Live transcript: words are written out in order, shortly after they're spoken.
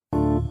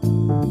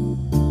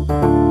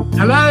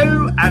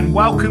Hello and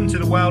welcome to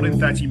The World in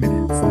 30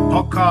 Minutes, the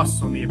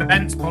podcast on the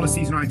events,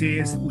 policies and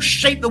ideas that will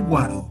shape the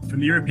world from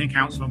the European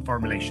Council on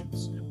Foreign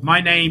Relations. My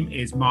name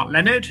is Mark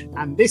Leonard,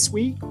 and this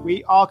week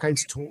we are going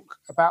to talk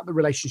about the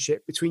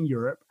relationship between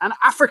Europe and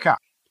Africa.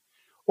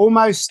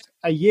 Almost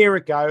a year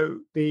ago,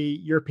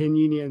 the European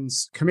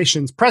Union's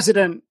Commission's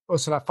president,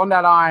 Ursula von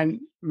der Leyen,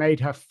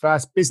 made her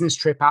first business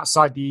trip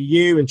outside the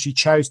EU, and she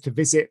chose to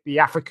visit the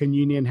African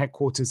Union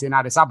headquarters in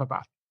Addis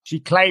Ababa. She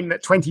claimed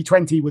that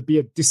 2020 would be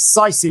a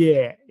decisive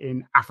year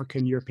in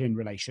African-European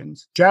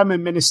relations.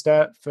 German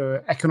Minister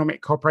for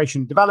Economic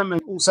Cooperation and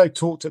Development also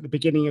talked at the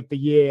beginning of the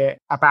year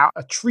about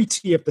a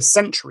treaty of the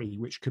century,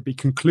 which could be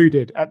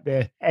concluded at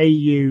the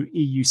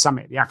AU-EU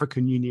summit, the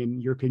African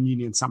Union-European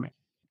Union summit.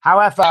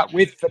 However,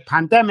 with the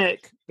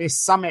pandemic, this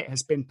summit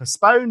has been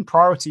postponed,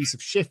 priorities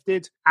have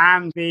shifted,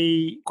 and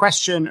the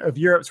question of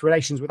Europe's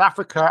relations with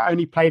Africa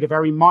only played a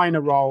very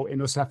minor role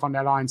in Ursula von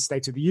der Leyen's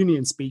State of the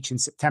Union speech in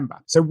September.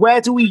 So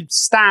where do we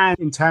stand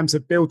in terms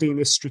of building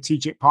this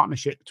strategic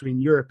partnership between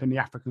Europe and the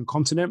African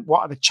continent?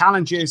 What are the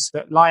challenges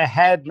that lie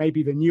ahead,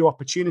 maybe the new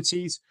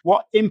opportunities?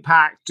 What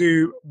impact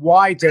do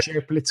wider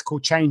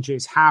geopolitical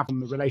changes have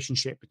on the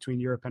relationship between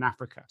Europe and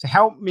Africa? To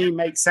help me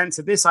make sense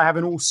of this, I have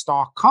an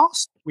all-star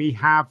cast. We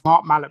have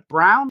Mark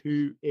Malloch-Brown,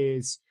 who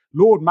is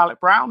Lord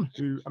Malloch-Brown,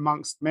 who,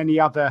 amongst many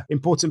other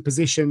important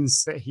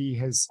positions that he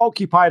has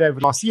occupied over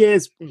the last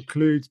years,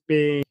 includes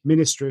being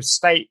Minister of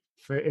State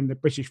in the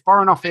British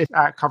Foreign Office,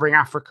 covering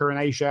Africa and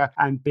Asia,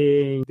 and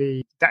being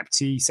the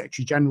Deputy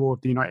Secretary General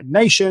of the United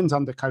Nations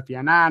under Kofi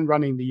Annan,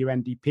 running the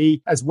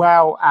UNDP, as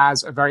well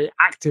as a very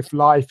active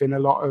life in a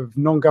lot of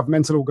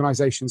non-governmental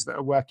organizations that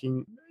are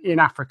working in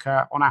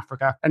Africa, on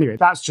Africa. Anyway,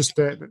 that's just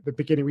the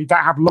beginning. We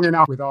don't have long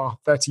enough with our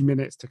 30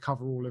 minutes to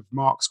cover all of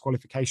Mark's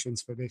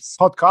qualifications for this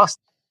podcast.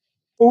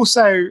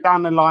 Also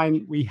down the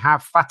line, we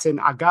have Faten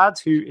Agad,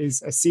 who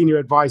is a senior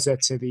advisor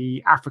to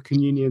the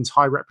African Union's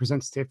High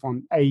Representative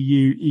on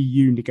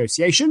AU-EU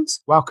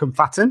negotiations. Welcome,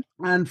 Faten.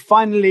 And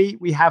finally,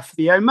 we have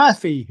Theo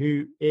Murphy,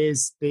 who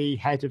is the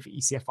head of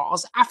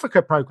ECFR's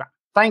Africa programme.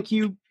 Thank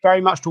you very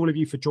much to all of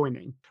you for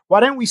joining. Why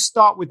don't we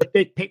start with the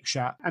big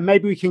picture? And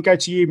maybe we can go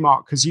to you,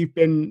 Mark, because you've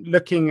been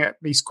looking at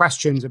these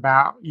questions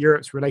about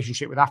Europe's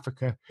relationship with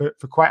Africa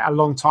for quite a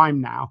long time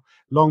now,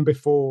 long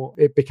before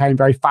it became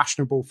very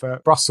fashionable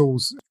for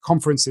Brussels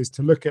conferences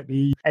to look at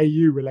the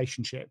AU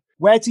relationship.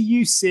 Where do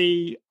you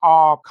see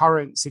our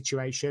current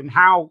situation?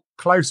 How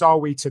close are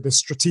we to the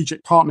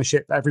strategic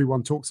partnership that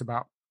everyone talks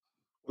about?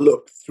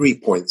 Look, 3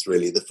 points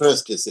really. The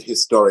first is the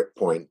historic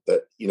point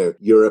that,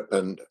 Europe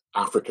and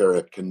Africa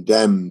are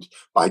condemned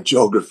by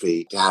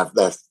geography to have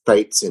their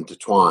fates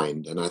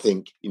intertwined. And I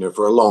think,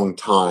 for a long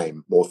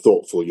time, more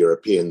thoughtful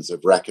Europeans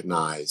have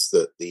recognized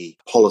that the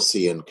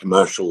policy and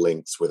commercial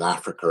links with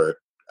Africa are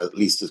at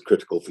least as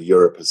critical for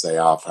Europe as they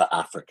are for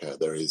Africa.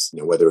 There is,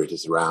 whether it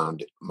is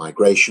around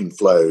migration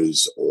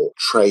flows or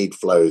trade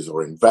flows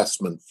or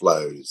investment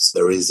flows,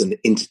 there is an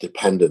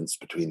interdependence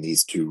between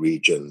these two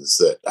regions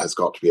that has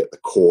got to be at the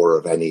core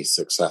of any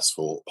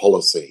successful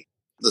policy.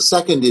 The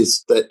second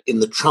is that in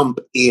the Trump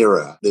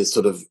era, this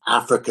sort of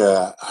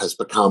Africa has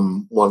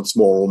become once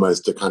more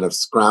almost a kind of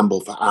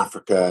scramble for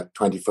Africa,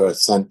 21st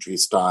century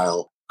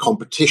style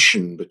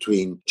competition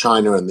between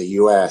China and the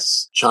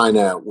US.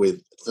 China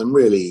with some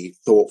really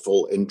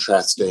thoughtful,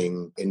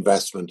 interesting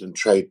investment and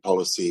trade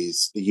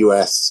policies. The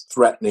US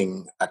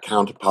threatening a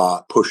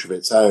counterpart push of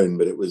its own,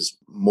 but it was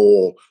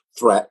more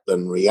threat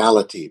than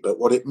reality. But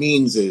what it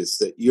means is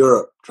that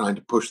Europe trying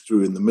to push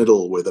through in the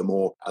middle with a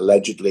more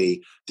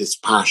allegedly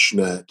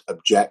dispassionate,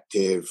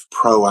 objective,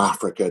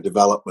 pro-Africa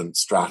development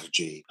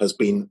strategy has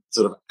been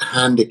sort of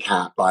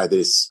handicapped by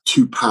this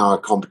two-power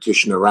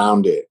competition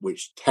around it,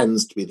 which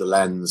tends to be the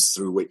lens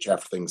through which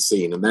everything's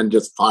seen. And then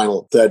just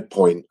final third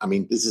point,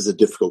 this is a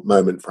difficult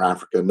moment for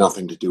Africa,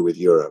 nothing to do with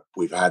Europe.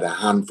 We've had a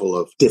handful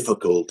of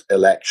difficult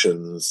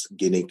elections,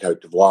 Guinea,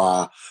 Cote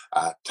d'Ivoire,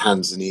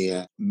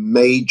 Tanzania,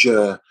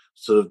 major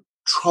sort of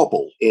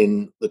trouble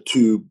in the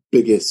two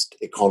biggest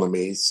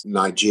economies,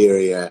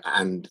 Nigeria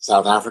and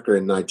South Africa,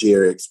 and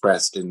Nigeria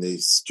expressed in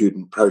these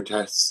student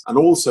protests, and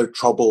also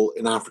trouble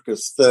in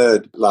Africa's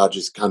third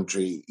largest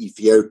country,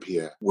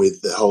 Ethiopia,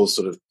 with the whole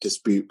sort of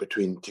dispute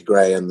between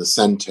Tigray and the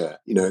center,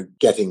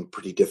 getting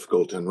pretty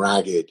difficult and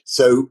ragged.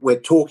 So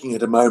we're talking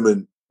at a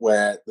moment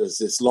where there's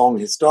this long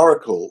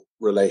historical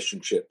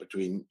relationship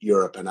between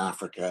Europe and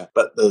Africa,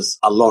 but there's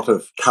a lot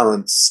of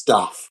current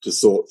stuff to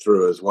sort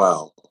through as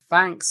well.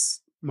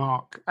 Thanks,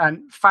 Mark.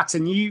 And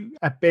Faten, you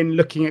have been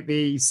looking at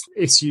these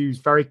issues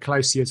very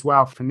closely as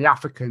well from the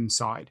African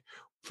side.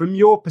 From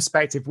your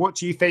perspective, what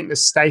do you think the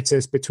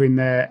status between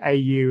the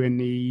AU and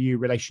the EU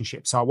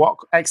relationships are? What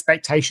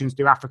expectations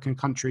do African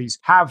countries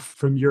have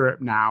from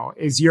Europe now?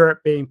 Is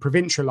Europe being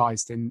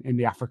provincialized in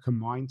the African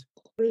mind?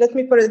 Let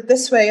me put it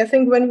this way. I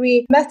think when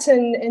we met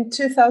in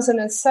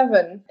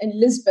 2007 in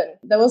Lisbon,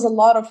 there was a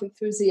lot of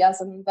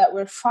enthusiasm that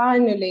we're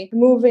finally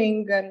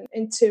moving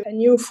into a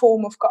new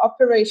form of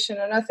cooperation.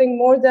 And I think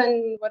more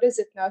than,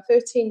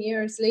 13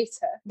 years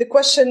later, the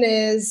question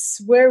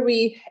is, were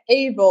we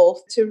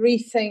able to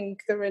rethink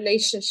the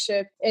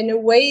relationship in a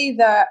way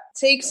that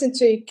takes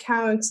into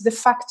account the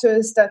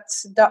factors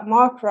that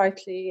Mark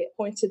rightly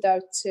pointed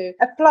out to,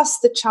 plus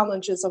the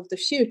challenges of the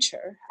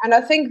future? And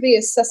I think the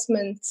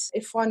assessment,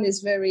 if one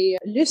is very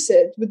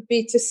lucid, would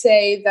be to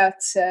say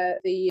that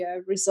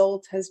the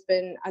result has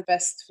been at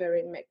best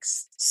very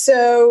mixed.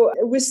 So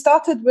we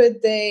started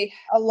with a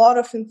lot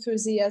of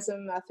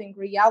enthusiasm. I think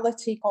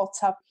reality caught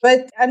up.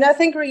 And I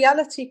think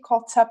reality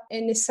caught up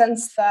in the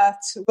sense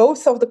that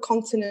both of the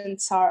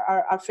continents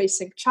are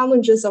facing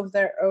challenges of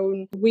their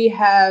own. We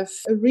have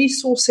a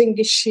resourcing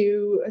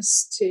issue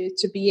as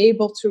to be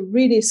able to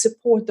really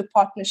support the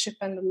partnership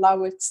and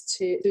allow it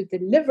to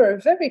deliver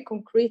very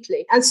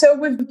concretely. And so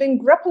we've been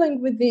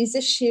grappling with these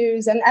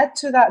issues, and add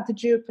to that the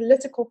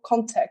geopolitical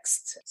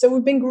context. So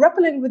we've been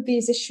grappling with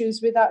these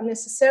issues without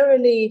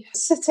necessarily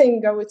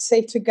sitting, I would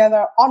say,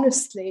 together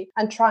honestly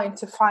and trying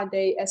to find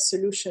a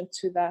solution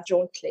to that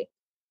jointly.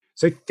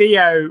 So,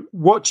 Theo,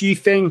 what do you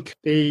think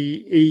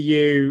the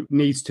EU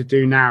needs to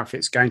do now if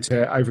it's going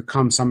to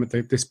overcome some of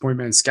the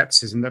disappointment and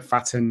scepticism that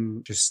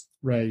Faten just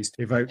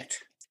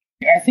evoked?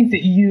 I think the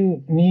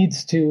EU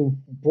needs to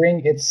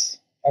bring its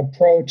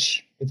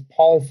approach, its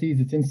policies,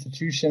 its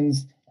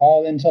institutions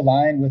all into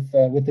line with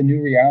the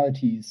new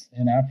realities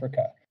in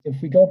Africa.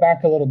 If we go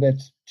back a little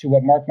bit to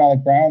what Mark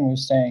Malloch Brown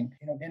was saying,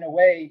 in a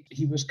way,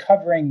 he was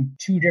covering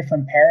two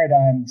different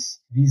paradigms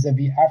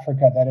vis-a-vis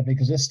Africa that have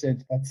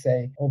existed, let's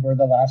say, over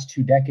the last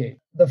 2 decades.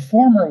 The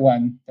former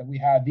one that we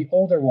had, the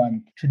older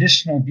one,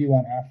 traditional view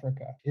on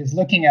Africa, is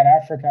looking at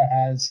Africa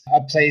as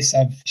a place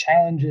of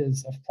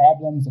challenges, of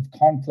problems, of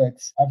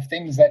conflicts, of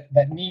things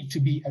that need to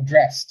be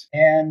addressed.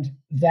 And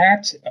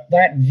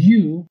that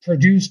view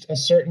produced a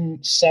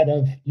certain set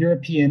of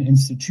European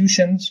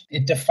institutions.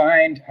 It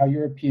defined how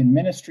European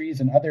ministries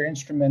and other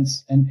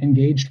instruments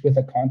engaged with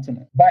a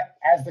continent. But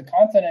as the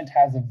continent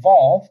has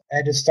evolved,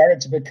 it has started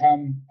to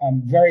become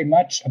very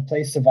much a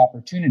place of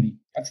opportunity.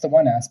 That's the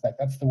one aspect.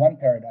 That's the one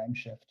paradigm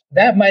shift.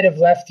 That might have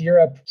left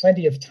Europe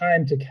plenty of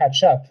time to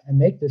catch up and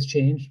make this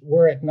change,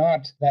 were it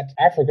not that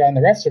Africa and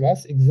the rest of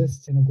us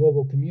exists in a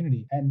global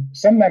community. And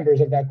some members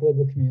of that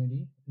global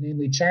community,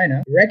 namely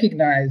China,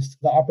 recognized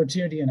the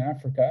opportunity in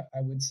Africa,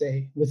 I would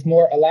say, with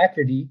more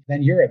alacrity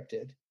than Europe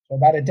did. So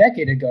about a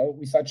decade ago,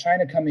 we saw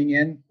China coming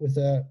in with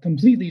a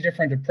completely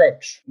different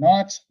approach,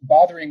 not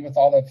bothering with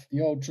all of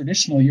the old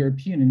traditional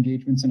European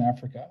engagements in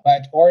Africa,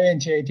 but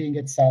orientating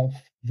itself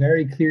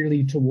very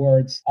clearly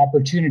towards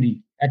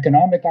opportunity,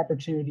 economic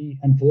opportunity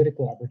and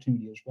political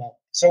opportunity as well.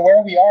 So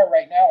where we are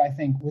right now, I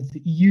think, with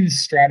the EU's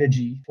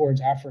strategy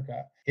towards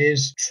Africa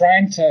is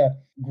trying to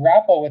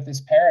grapple with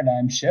this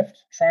paradigm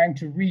shift, trying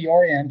to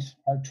reorient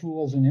our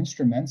tools and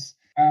instruments,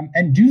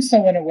 and do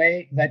so in a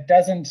way that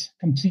doesn't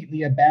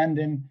completely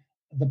abandon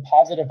the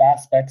positive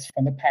aspects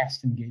from the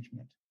past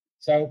engagement.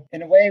 So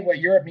in a way, what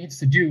Europe needs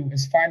to do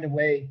is find a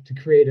way to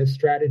create a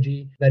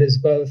strategy that is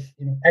both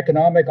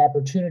economic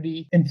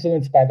opportunity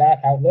influenced by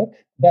that outlook,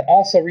 but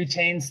also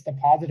retains the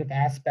positive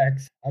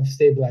aspects of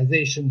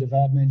stabilization,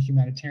 development,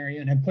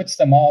 humanitarian, and puts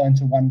them all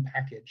into one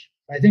package.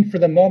 I think for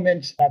the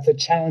moment, that's a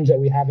challenge that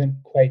we haven't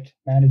quite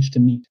managed to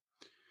meet.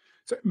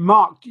 So,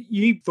 Mark,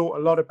 you thought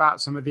a lot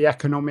about some of the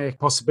economic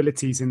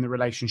possibilities in the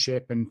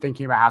relationship and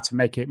thinking about how to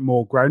make it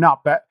more grown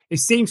up. But it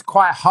seems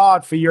quite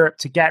hard for Europe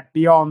to get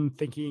beyond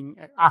thinking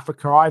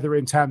Africa, either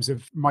in terms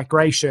of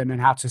migration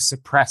and how to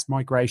suppress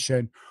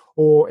migration,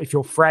 or if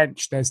you're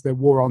French, there's the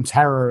war on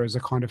terror as a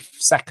kind of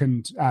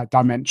second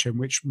dimension,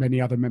 which many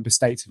other member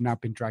states have now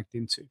been dragged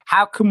into.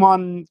 How can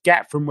one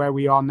get from where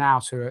we are now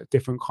to a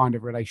different kind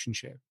of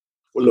relationship?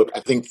 Well, look, I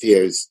think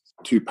Theo's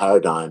two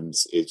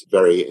paradigms is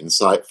very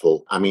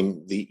insightful. I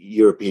mean, the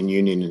European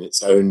Union in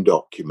its own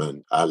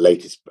document,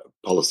 latest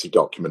policy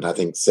document, I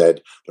think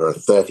said there are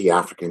 30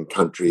 African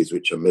countries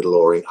which are middle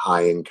or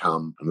high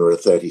income, and there are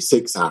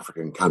 36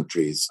 African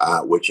countries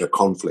which are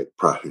conflict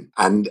prone.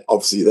 And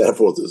obviously,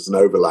 therefore, there's an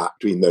overlap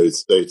between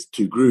those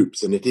two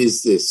groups. And it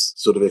is this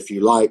sort of, if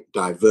you like,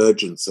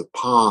 divergence of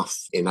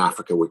path in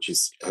Africa, which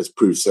has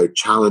proved so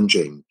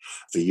challenging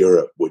for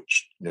Europe,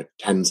 which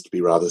tends to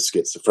be rather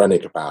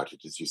schizophrenic about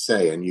it, as you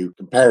say. And you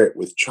compare it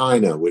with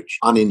China, which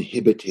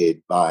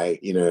uninhibited by,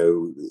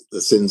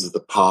 the sins of the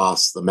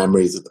past, the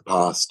memories of the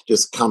past,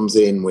 just comes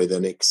in with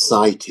an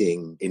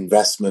exciting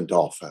investment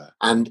offer.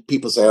 And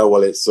people say, oh,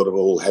 well, it's sort of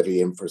all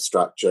heavy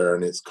infrastructure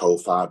and it's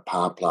coal-fired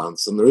power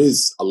plants. And there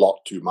is a lot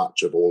too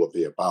much of all of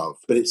the above.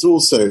 But it's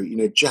also,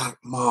 Jack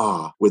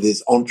Ma with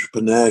his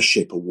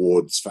entrepreneurship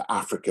awards for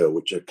Africa,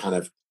 which are kind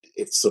of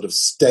it's sort of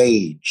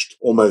staged,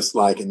 almost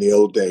like in the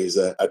old days,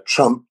 a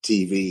Trump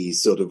TV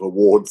sort of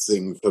awards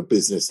thing for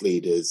business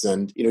leaders.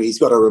 And, he's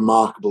got a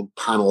remarkable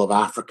panel of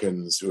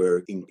Africans who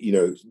are,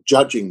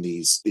 judging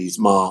these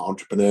Ma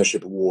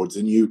Entrepreneurship Awards.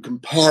 And you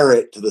compare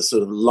it to the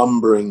sort of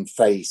lumbering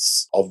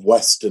face of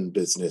Western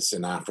business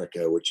in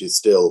Africa, which is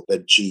still the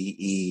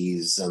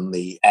GEs and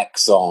the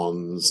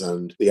Exxons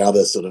and the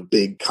other sort of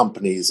big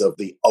companies of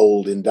the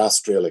old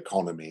industrial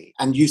economy.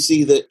 And you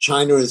see that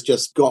China has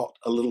just got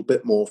a little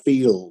bit more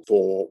feel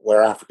for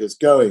where Africa's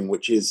going,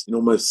 which is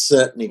almost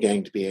certainly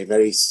going to be a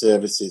very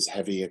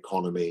services-heavy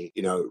economy,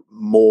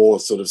 more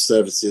sort of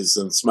services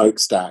and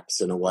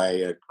smokestacks in a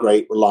way, a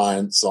great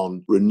reliance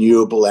on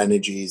renewable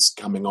energies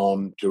coming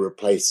on to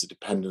replace the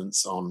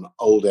dependence on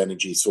old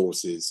energy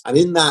sources. And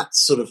in that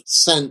sort of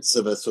sense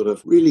of a sort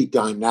of really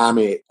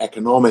dynamic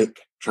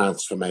economic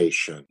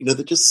transformation, there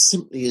just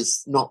simply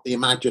is not the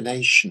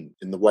imagination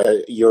in the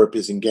way Europe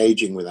is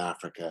engaging with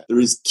Africa.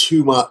 There is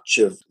too much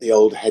of the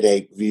old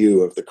headache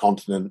view of the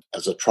continent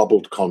as a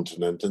troubled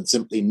continent, and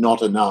simply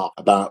not enough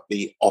about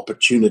the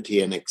opportunity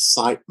and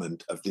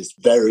excitement of this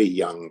very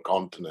young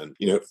continent,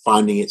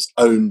 finding its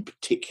own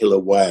particular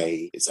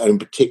way, its own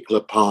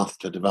particular path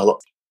to develop.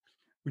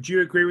 Would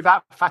you agree with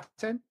that,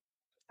 Fatin?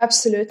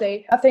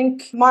 Absolutely. I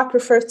think Mark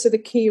referred to the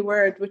key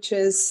word, which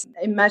is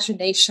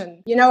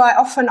imagination. I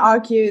often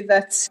argue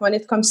that when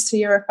it comes to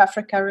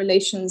Europe-Africa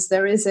relations,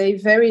 there is a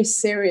very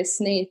serious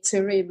need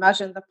to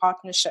reimagine the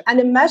partnership and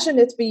imagine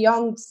it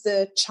beyond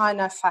the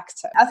China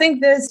factor. I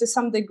think there's to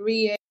some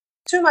degree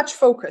too much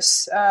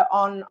focus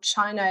on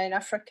China and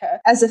Africa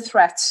as a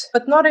threat,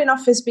 but not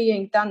enough is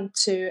being done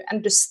to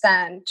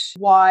understand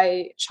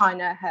why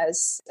China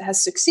has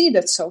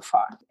succeeded so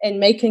far in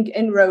making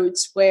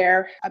inroads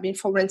where,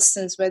 for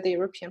instance, where the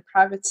European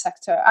private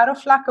sector, out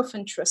of lack of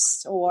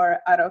interest or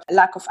out of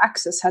lack of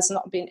access, has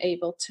not been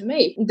able to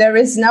make. There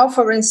is now,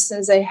 for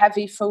instance, a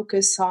heavy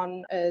focus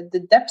on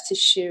the debt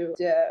issue,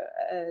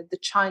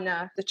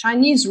 the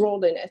Chinese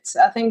role in it.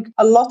 I think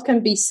a lot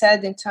can be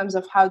said in terms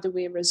of how do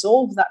we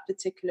resolve that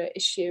particular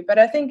issue. But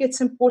I think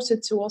it's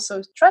important to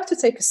also try to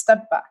take a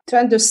step back to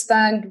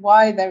understand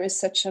why there is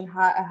such a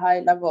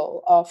high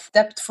level of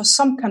debt for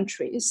some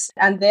countries.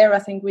 And there, I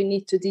think we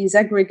need to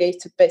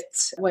disaggregate a bit.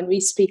 When we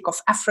speak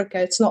of Africa,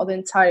 it's not the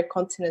entire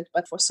continent,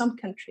 but for some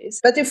countries.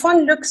 But if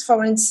one looks,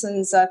 for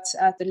instance, at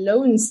the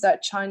loans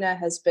that China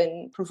has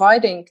been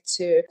providing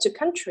to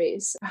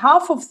countries,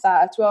 half of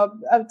that, well,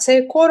 I would say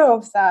a quarter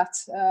of that,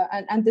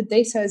 and the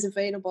data is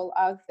available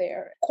out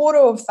there, a quarter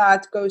of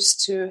that goes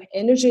to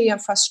energy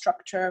infrastructure,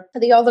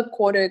 the other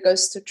quarter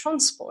goes to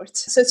transport.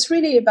 So it's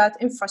really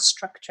about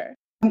infrastructure,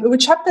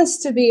 which happens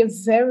to be a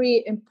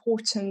very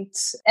important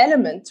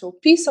element or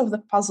piece of the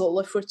puzzle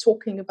if we're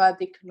talking about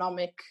the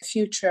economic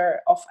future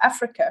of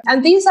Africa.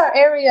 And these are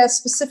areas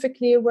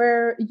specifically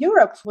where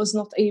Europe was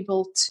not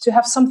able to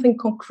have something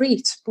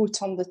concrete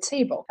put on the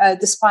table,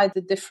 despite the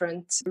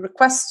different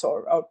requests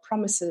or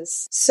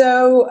promises.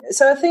 So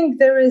I think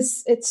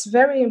it's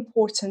very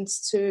important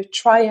to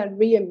try and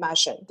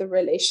reimagine the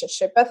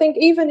relationship. I think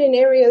even in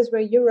areas where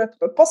Europe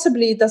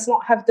possibly does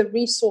not have the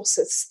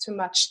resources to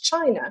match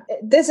China,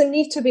 there's a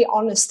need to be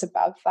honest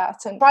about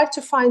that and try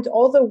to find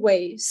other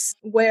ways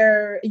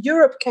where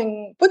Europe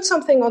can put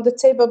something on the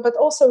table, but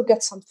also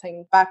get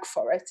something back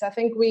for it. I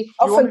think we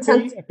often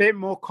tend to be a bit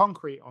more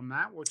concrete on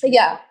that.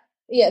 Yeah.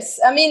 Yes.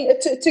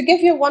 To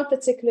give you one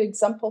particular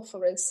example,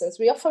 for instance,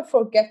 we often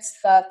forget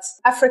that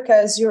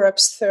Africa is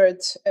Europe's third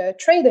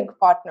trading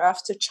partner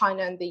after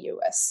China and the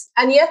US.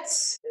 And yet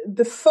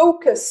the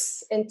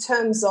focus in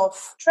terms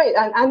of trade,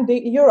 and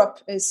Europe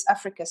is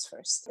Africa's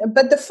first.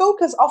 But the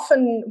focus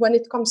often when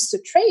it comes to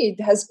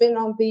trade has been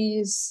on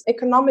these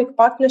economic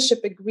partnership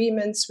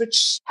agreements,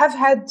 which have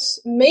had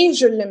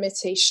major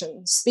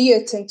limitations, be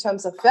it in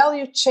terms of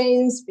value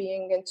chains,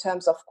 being in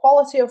terms of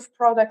quality of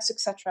products,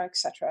 etc.,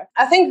 etc.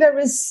 I think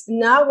there is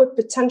now a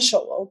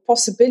potential or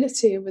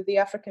possibility with the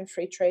African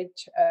free trade,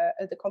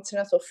 the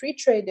continental free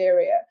trade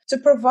area, to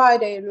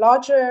provide a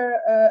larger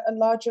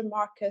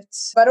market,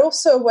 but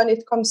also when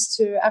it comes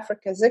to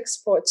Africa's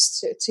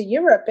exports to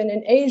Europe in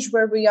an age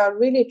where we are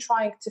really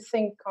trying to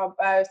think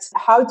about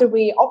how do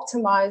we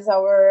optimize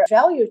our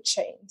value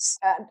chains.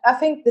 And I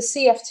think the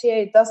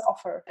CFTA does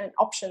offer an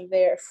option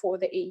there for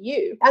the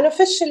EU. And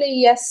officially,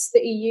 yes,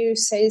 the EU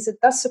says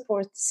it does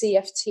support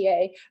the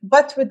CFTA,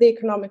 but with the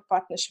economic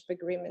partnership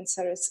agreements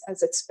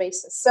as its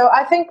basis. So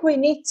I think we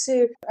need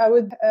to, I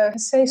would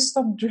say,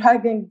 stop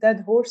dragging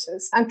dead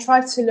horses and try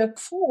to look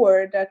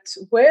forward at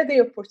where the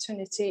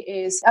opportunity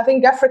is. I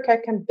think Africa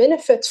can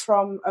benefit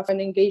from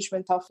an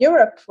engagement of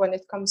Europe when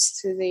it comes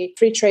to the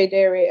free trade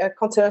area,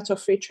 continental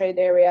free trade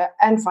area,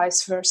 and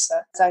vice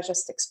versa, as I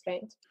just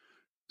explained.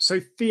 So,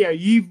 Theo,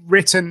 you've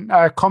written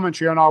a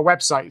commentary on our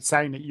website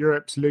saying that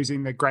Europe's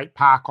losing the great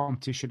power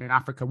competition in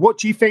Africa. What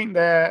do you think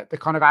the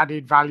kind of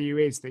added value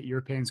is that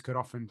Europeans could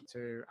offer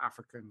to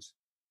Africans?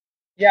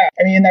 Yeah,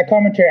 I mean, in that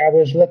commentary, I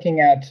was looking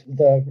at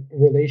the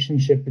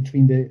relationship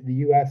between the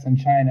US and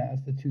China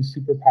as the two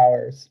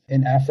superpowers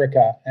in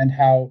Africa, and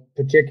how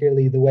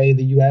particularly the way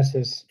the US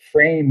has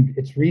framed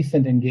its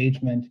recent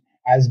engagement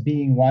as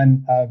being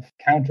one of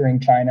countering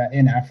China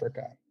in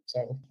Africa.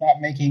 So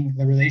not making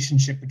the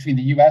relationship between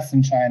the US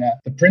and China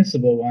the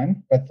principal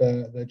one, but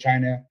the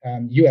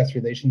China-US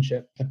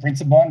relationship, the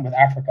principal one, with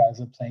Africa as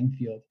a playing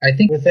field. I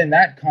think within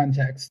that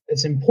context,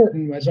 it's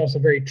important, but it's also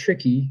very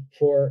tricky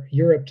for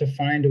Europe to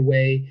find a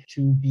way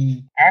to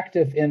be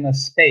active in a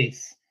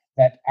space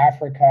that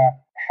Africa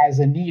has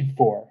a need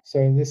for.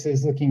 So this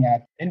is looking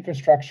at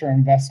infrastructure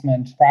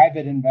investment,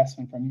 private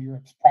investment from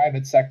Europe's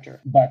private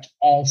sector, but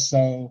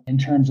also in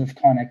terms of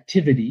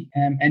connectivity,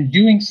 and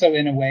doing so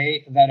in a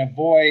way that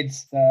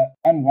avoids the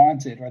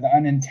unwanted or the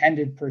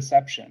unintended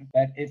perception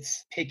that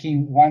it's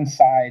picking one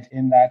side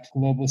in that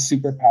global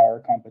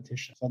superpower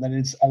competition, so that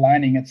it's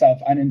aligning itself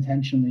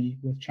unintentionally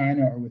with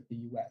China or with the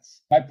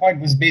US. My point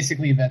was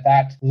basically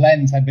that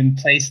lens had been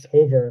placed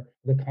over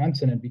the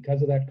continent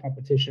because of that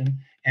competition.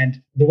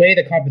 And the way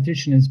the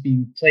competition is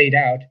being played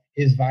out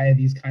is via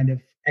these kind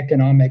of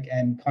economic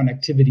and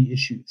connectivity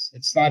issues.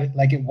 It's not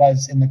like it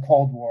was in the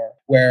Cold War,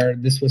 where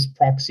this was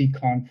proxy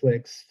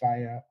conflicts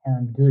via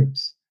armed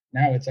groups.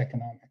 Now it's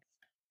economic.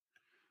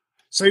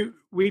 So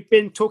we've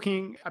been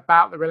talking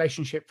about the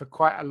relationship for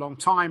quite a long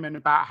time and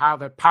about how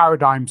the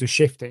paradigms are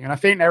shifting. And I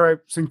think there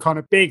are some kind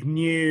of big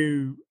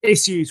new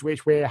issues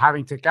which we're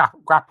having to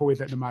grapple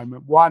with at the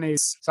moment. One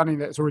is something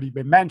that's already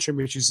been mentioned,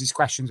 which is these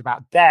questions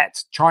about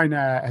debt.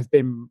 China has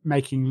been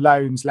making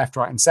loans left,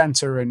 right, and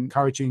center and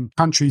encouraging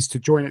countries to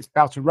join its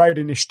Belt and Road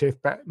Initiative.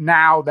 But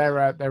now there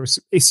are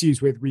some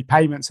issues with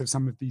repayments of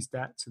some of these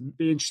debts. And it'd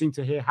be interesting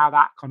to hear how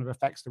that kind of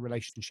affects the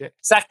relationship.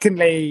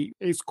 Secondly,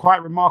 it's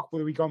quite remarkable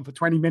that we've gone for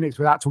 20 minutes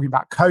without talking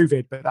about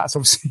COVID, but that's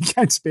obviously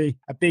going to be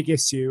a big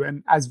issue.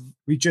 And as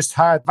we just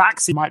heard,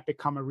 vaccine might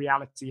become a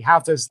reality. How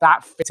does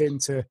that fit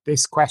into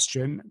this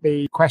question?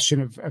 The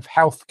question of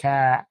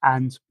healthcare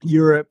and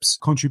Europe's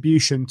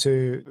contribution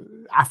to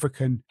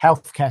African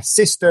healthcare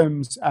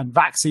systems and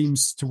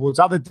vaccines towards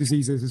other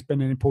diseases has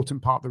been an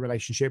important part of the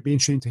relationship. It'd be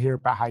interesting to hear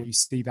about how you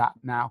see that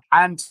now.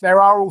 And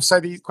there are also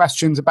these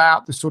questions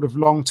about the sort of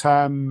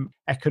long-term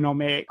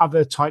economic,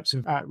 other types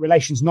of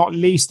relations, not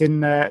least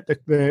in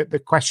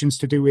the questions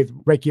to do with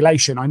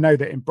regulation. I know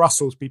that in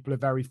Brussels, people are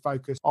very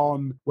focused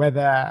on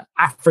whether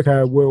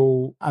Africa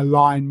will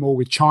align more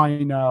with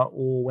China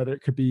or whether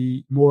it could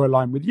be more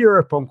aligned with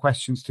Europe on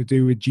questions to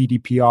do with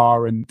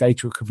GDPR and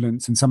data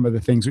equivalence and some of the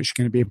things which are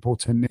going to be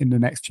important in the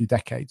next few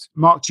decades.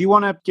 Mark, do you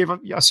want to give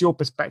us your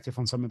perspective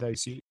on some of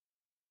those?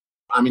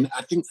 I mean,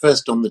 I think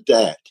first on the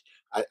debt,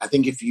 I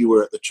think if you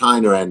were at the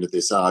China end of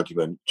this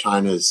argument,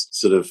 China's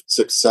sort of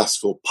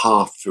successful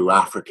path through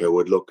Africa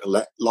would look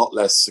a lot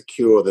less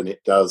secure than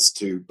it does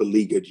to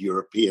beleaguered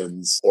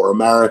Europeans or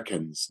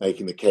Americans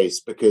making the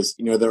case, because,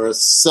 you know, there are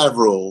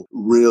several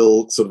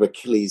real sort of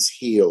Achilles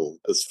heels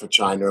for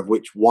China, of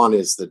which one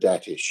is the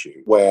debt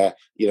issue, where,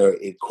 you know,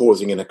 it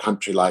causing in a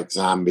country like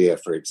Zambia,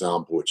 for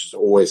example, which has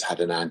always had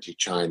an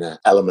anti-China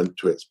element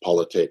to its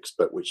politics,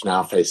 but which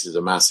now faces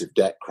a massive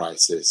debt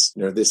crisis.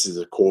 You know, this is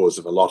a cause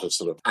of a lot of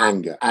sort of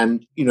anger.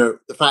 And, you know,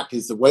 the fact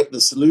is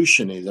the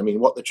solution is, I mean,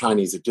 what the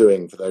Chinese are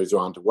doing, for those who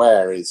aren't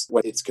aware, is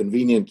when it's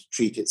convenient to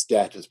treat its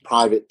debt as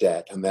private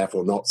debt and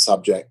therefore not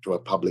subject to a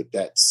public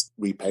debts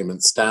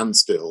repayment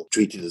standstill,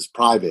 treated as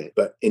private.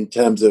 But in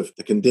terms of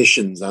the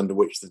conditions under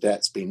which the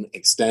debt's been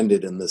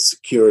extended and the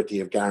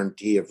security of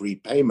guarantee of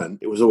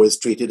repayment, it was always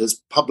treated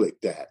as public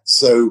debt.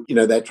 So, you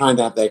know, they're trying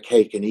to have their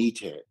cake and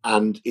eat it.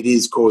 And it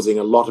is causing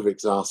a lot of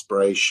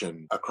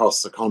exasperation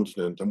across the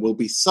continent and will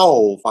be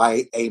solved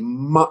by a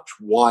much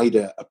wider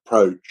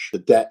approach to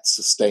debt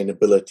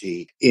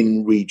sustainability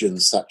in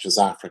regions such as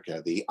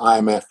Africa. The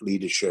IMF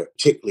leadership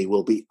particularly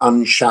will be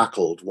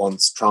unshackled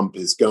once Trump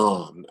is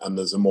gone and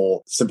there's a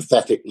more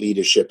sympathetic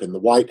leadership in the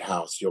White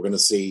House. You're going to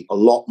see a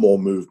lot more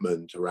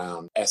movement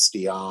around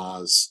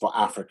SDRs for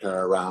Africa,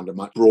 around a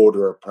much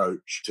broader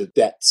approach to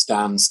debt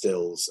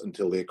standstills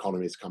until the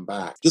economies come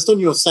back. Just on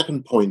your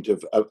second point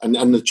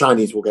and the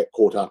Chinese will get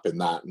caught up in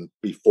that and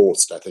be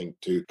forced, I think,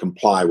 to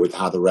comply with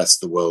how the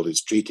rest of the world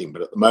is treating.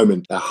 But at the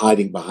moment, they're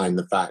hiding behind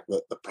the fact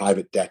that the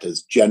private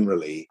debtors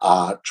generally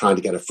are trying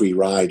to get a free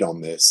ride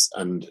on this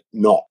and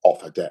not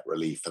offer debt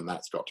relief, and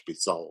that's got to be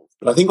solved.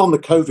 But I think on the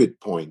COVID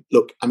point,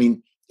 look, I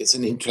mean, it's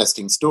an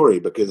interesting story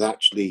because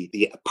actually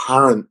the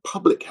apparent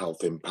public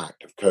health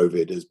impact of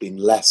COVID has been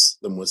less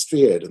than was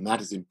feared. And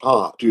that is in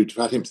part due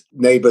to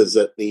neighbours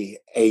at the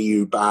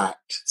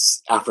AU-backed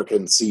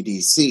African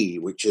CDC,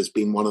 which has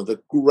been one of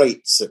the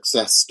great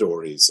success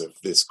stories of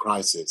this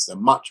crisis. A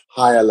much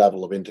higher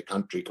level of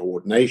intercountry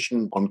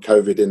coordination on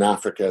COVID in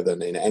Africa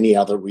than in any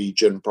other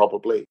region,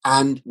 probably.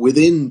 And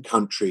within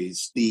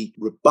countries, the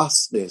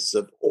robustness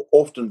of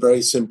often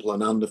very simple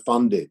and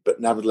underfunded, but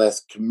nevertheless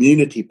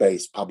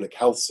community-based public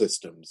health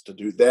systems to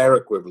do their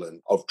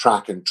equivalent of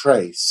track and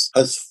trace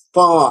has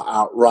far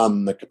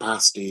outrun the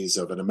capacities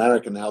of an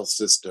American health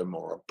system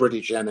or a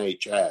British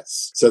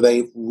NHS. So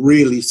they've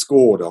really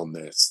scored on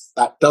this.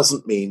 That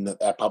doesn't mean that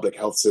their public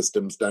health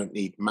systems don't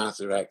need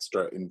massive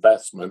extra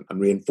investment and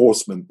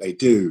reinforcement. They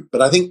do.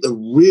 But I think the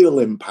real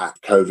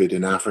impact of COVID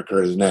in Africa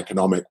is an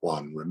economic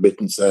one.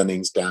 Remittance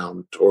earnings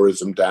down,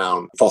 tourism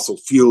down, fossil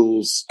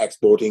fuels,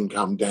 export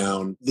income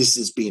down. This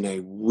has been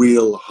a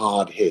real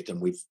hard hit,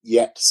 and we've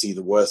yet to see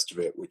the worst of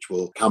it, which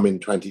will come in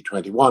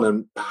 2021.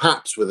 And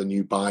perhaps with a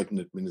new Biden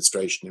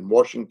administration in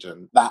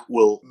Washington, that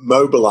will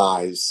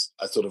mobilize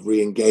a sort of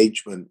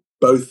re-engagement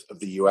both of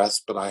the US,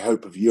 but I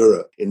hope of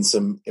Europe, in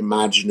some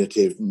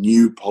imaginative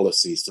new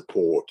policy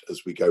support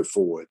as we go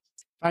forward.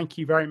 Thank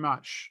you very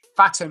much.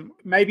 Faten,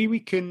 maybe we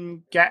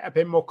can get a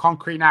bit more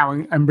concrete now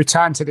and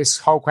return to this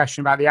whole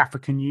question about the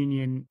African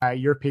Union,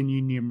 European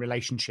Union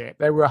relationship.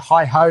 There were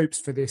high hopes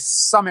for this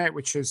summit,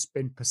 which has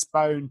been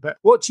postponed. But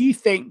what do you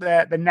think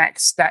the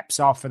next steps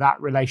are for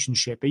that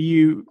relationship? Are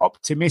you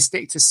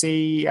optimistic to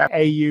see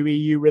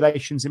AU-EU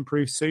relations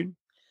improve soon?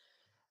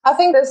 I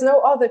think there's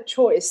no other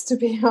choice, to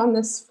be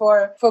honest,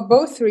 for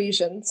both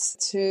regions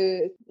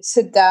to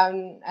sit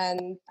down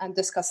and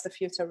discuss the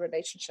future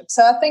relationship.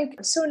 So I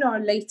think sooner or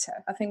later,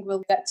 I think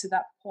we'll get to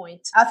that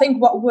point. I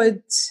think what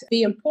would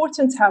be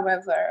important,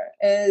 however,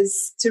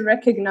 is to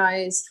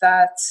recognize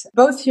that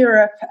both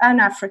Europe and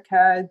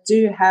Africa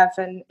do have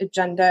an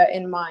agenda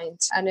in mind.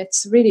 And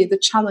it's really the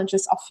challenge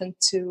is often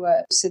to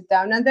sit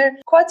down. And they're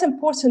quite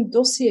important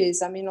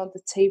dossiers, on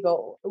the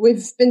table.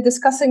 We've been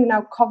discussing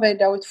now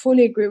COVID. I would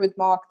fully agree with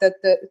Mark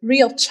that the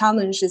real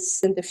challenge is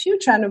in the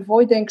future and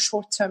avoiding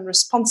short-term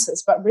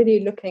responses, but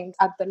really looking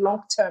at the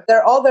long term.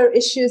 There are other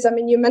issues.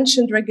 You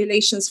mentioned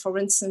regulations, for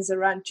instance,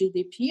 around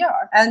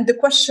GDPR, and the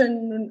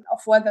question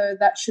of whether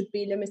that should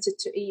be limited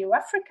to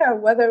EU-Africa,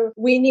 whether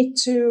we need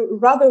to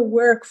rather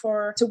work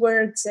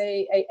towards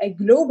a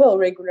global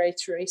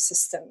regulatory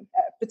system,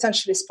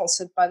 potentially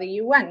sponsored by the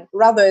UN,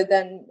 rather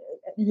than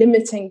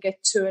limiting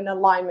it to an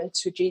alignment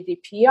to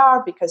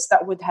GDPR, because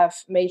that would have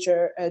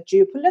major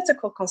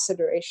geopolitical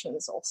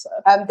considerations also.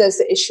 There's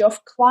the issue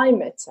of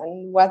climate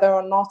and whether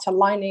or not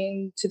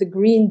aligning to the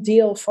Green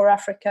Deal for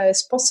Africa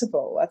is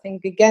possible. I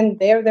think, again,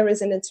 there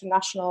is an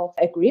international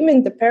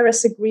agreement, the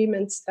Paris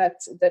Agreement,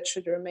 that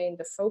should remain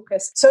the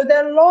focus. So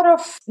there are a lot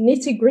of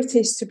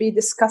nitty-gritties to be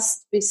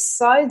discussed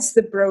besides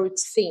the broad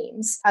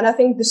themes. And I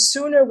think the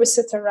sooner we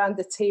sit around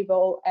the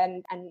table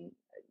and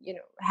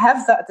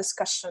have that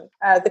discussion,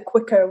 the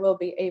quicker we'll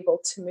be able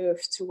to move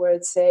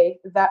towards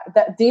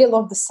that deal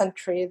of the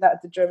century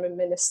that the German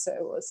minister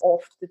was,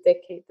 of the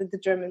decade that the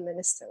German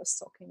minister was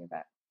talking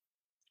about.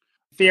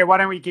 Thea, why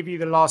don't we give you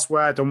the last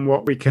word on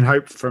what we can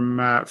hope from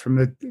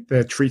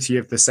the treaty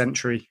of the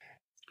century?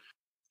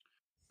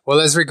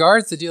 Well, as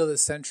regards the deal of the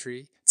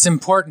century, it's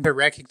important to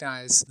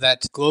recognize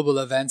that global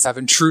events have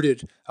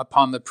intruded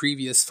upon the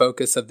previous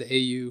focus of the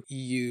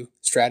AU-EU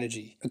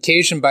strategy.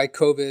 Occasioned by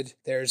COVID,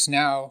 there's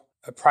now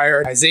a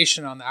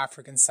prioritization on the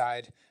African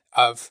side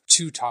of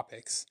two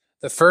topics.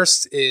 The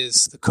first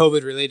is the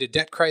COVID-related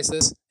debt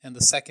crisis, and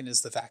the second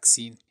is the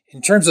vaccine.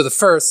 In terms of the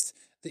first,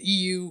 the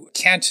EU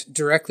can't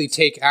directly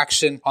take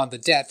action on the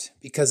debt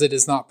because it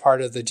is not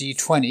part of the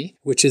G20,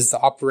 which is the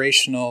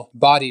operational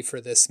body for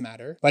this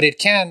matter. But it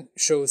can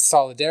show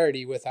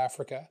solidarity with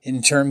Africa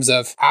in terms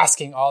of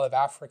asking all of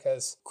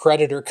Africa's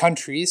creditor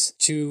countries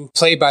to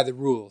play by the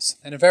rules.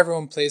 And if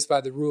everyone plays by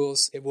the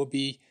rules, it will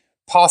be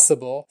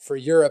possible for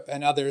Europe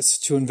and others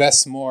to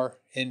invest more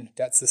in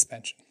debt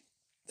suspension.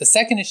 The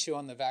second issue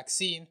on the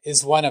vaccine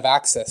is one of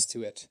access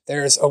to it.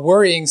 There's a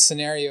worrying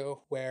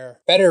scenario where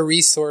better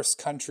resourced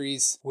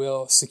countries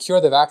will secure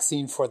the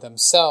vaccine for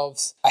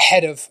themselves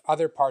ahead of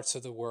other parts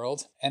of the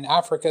world, and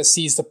Africa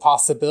sees the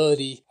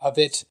possibility of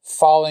it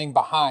falling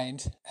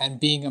behind and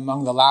being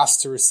among the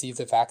last to receive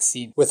the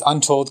vaccine, with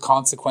untold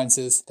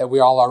consequences that we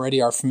all already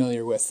are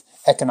familiar with,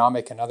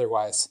 economic and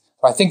otherwise.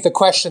 I think the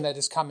question that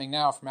is coming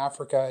now from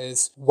Africa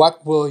is,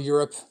 what will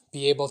Europe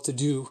be able to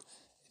do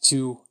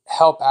to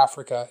help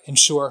Africa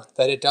ensure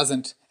that it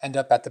doesn't end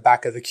up at the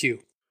back of the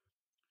queue?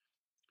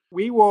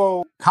 We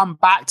will come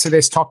back to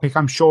this topic,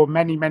 I'm sure,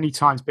 many, many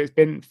times, but it's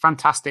been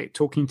fantastic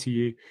talking to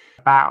you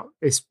about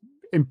this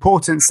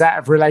important set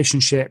of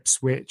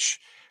relationships, which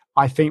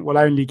I think will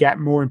only get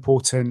more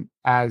important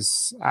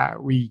as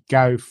we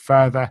go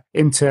further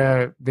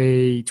into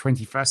the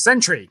 21st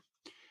century.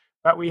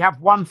 But we have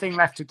one thing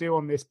left to do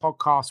on this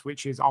podcast,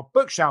 which is our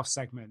bookshelf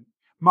segment.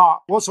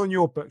 Mark, what's on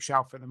your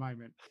bookshelf at the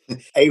moment?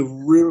 A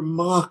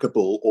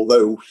remarkable,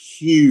 although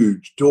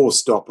huge,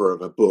 doorstopper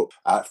of a book,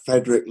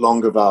 Frederick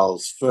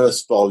Longueval's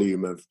first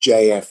volume of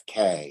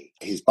JFK,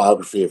 his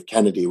biography of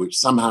Kennedy, which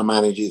somehow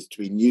manages to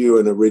be new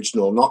and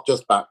original, not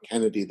just about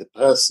Kennedy the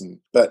person,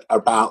 but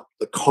about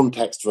the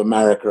context of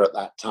America at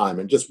that time.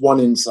 And just one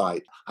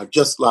insight, I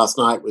just last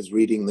night was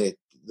reading the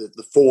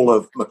fall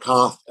of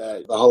McCarthy,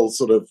 the whole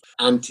sort of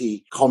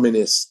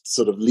anti-communist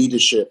sort of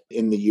leadership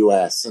in the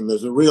US. And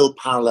there's a real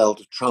parallel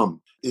to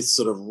Trump, this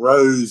sort of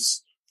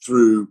rose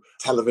through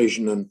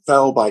television and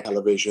fell by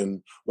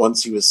television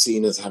once he was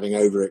seen as having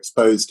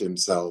overexposed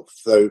himself.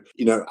 So,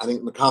 I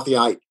think the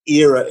McCarthyite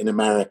era in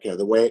America,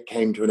 the way it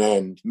came to an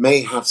end,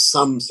 may have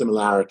some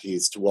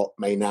similarities to what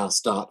may now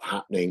start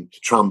happening to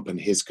Trump and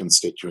his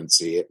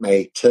constituency. It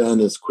may turn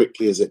as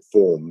quickly as it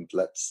formed.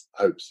 Let's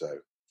hope so.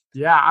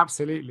 Yeah,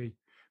 absolutely.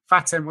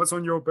 Faten, what's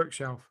on your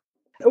bookshelf?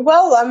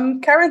 Well,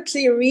 I'm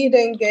currently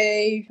reading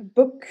a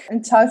book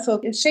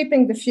entitled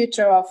Shaping the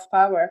Future of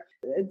Power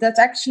that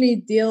actually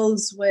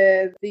deals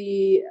with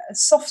the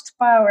soft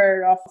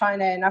power of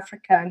China in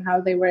Africa and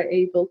how they were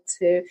able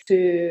to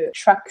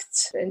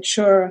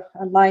ensure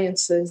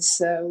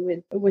alliances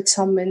with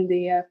some in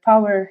the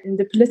power in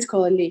the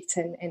political elite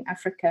in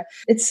Africa.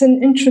 It's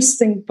an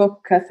interesting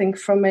book, I think,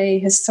 from a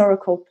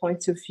historical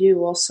point of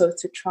view, also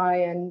to try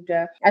and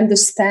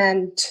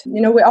understand.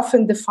 We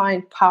often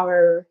define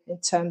power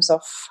in terms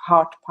of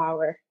hard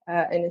power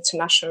in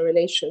international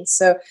relations.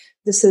 So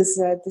this is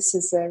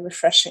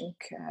refreshing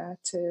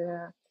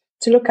to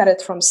look at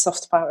it from a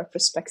soft power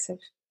perspective.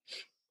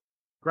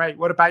 Great.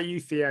 What about you,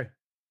 Theo?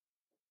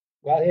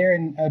 Well, here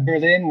in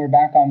Berlin, we're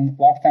back on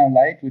lockdown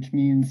light, which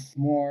means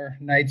more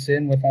nights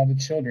in with all the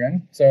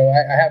children. So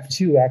I have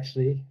two,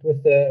 actually.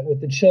 With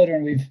the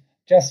children, we've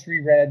just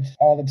reread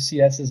all of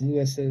C.S.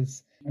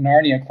 Lewis's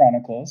Narnia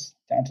Chronicles,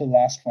 down to the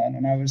last one.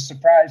 And I was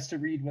surprised to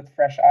read with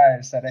fresh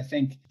eyes that I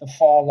think the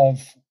fall of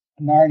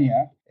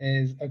Narnia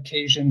is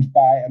occasioned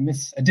by a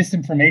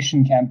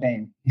disinformation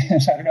campaign. I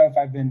don't know if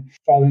I've been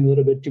following a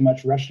little bit too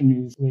much Russian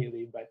news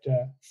lately, but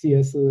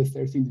C.S. Lewis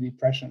there seems to be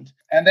prescient.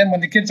 And then when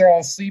the kids are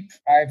all asleep,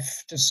 I've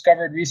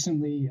discovered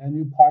recently a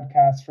new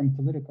podcast from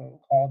Politico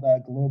called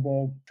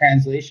Global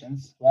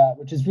Translations,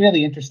 which is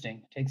really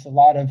interesting. It takes a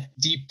lot of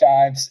deep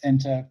dives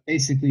into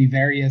basically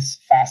various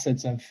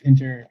facets of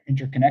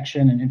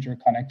interconnection and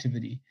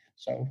interconnectivity.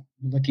 So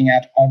looking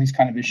at all these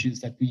kind of issues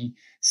that we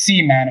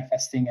see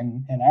manifesting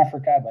in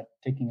Africa, but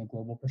taking a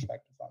global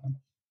perspective on them.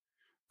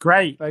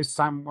 Great. Those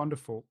sound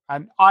wonderful.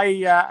 And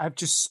I have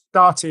just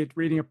started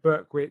reading a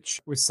book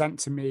which was sent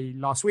to me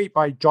last week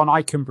by John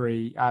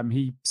Eikenberry.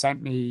 He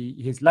sent me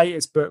his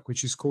latest book,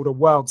 which is called A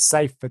World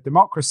Safe for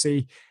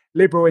Democracy,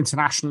 Liberal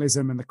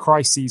Internationalism and the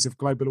Crises of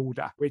Global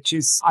Order, which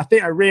is, I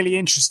think, a really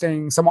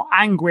interesting, somewhat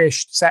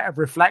anguished set of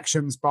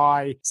reflections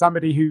by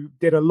somebody who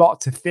did a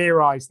lot to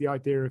theorize the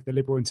idea of the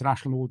liberal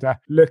international order,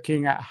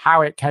 looking at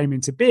how it came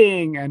into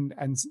being and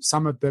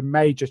some of the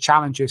major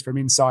challenges from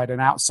inside and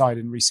outside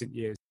in recent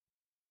years.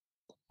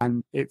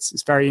 And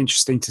it's very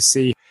interesting to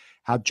see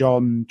how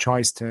John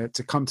tries to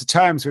come to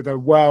terms with a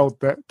world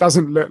that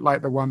doesn't look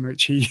like the one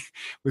which he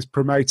was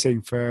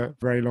promoting for a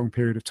very long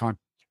period of time.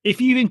 If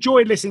you've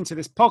enjoyed listening to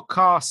this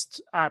podcast,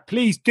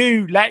 please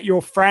do let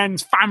your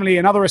friends, family,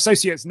 and other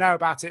associates know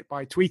about it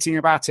by tweeting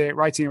about it,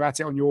 writing about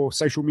it on your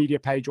social media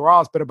page or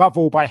ours, but above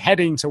all, by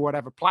heading to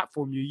whatever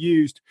platform you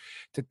used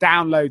to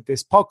download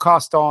this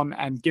podcast on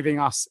and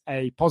giving us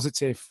a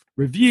positive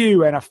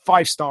review and a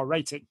 5-star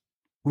rating.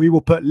 We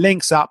will put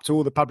links up to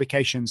all the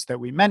publications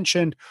that we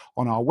mentioned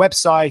on our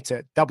website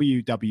at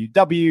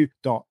www.ecfr.eu.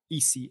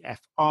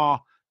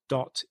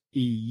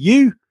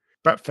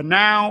 But for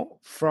now,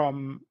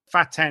 from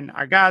Faten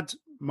Agad,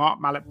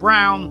 Mark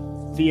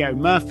Mallet-Brown, Theo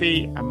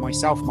Murphy, and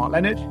myself, Mark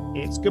Leonard,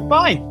 it's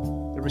goodbye.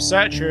 The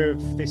researcher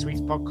of this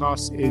week's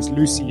podcast is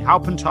Lucy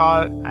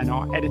Halpenthal, and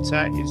our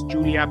editor is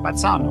Julia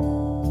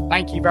Bazzano.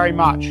 Thank you very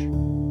much.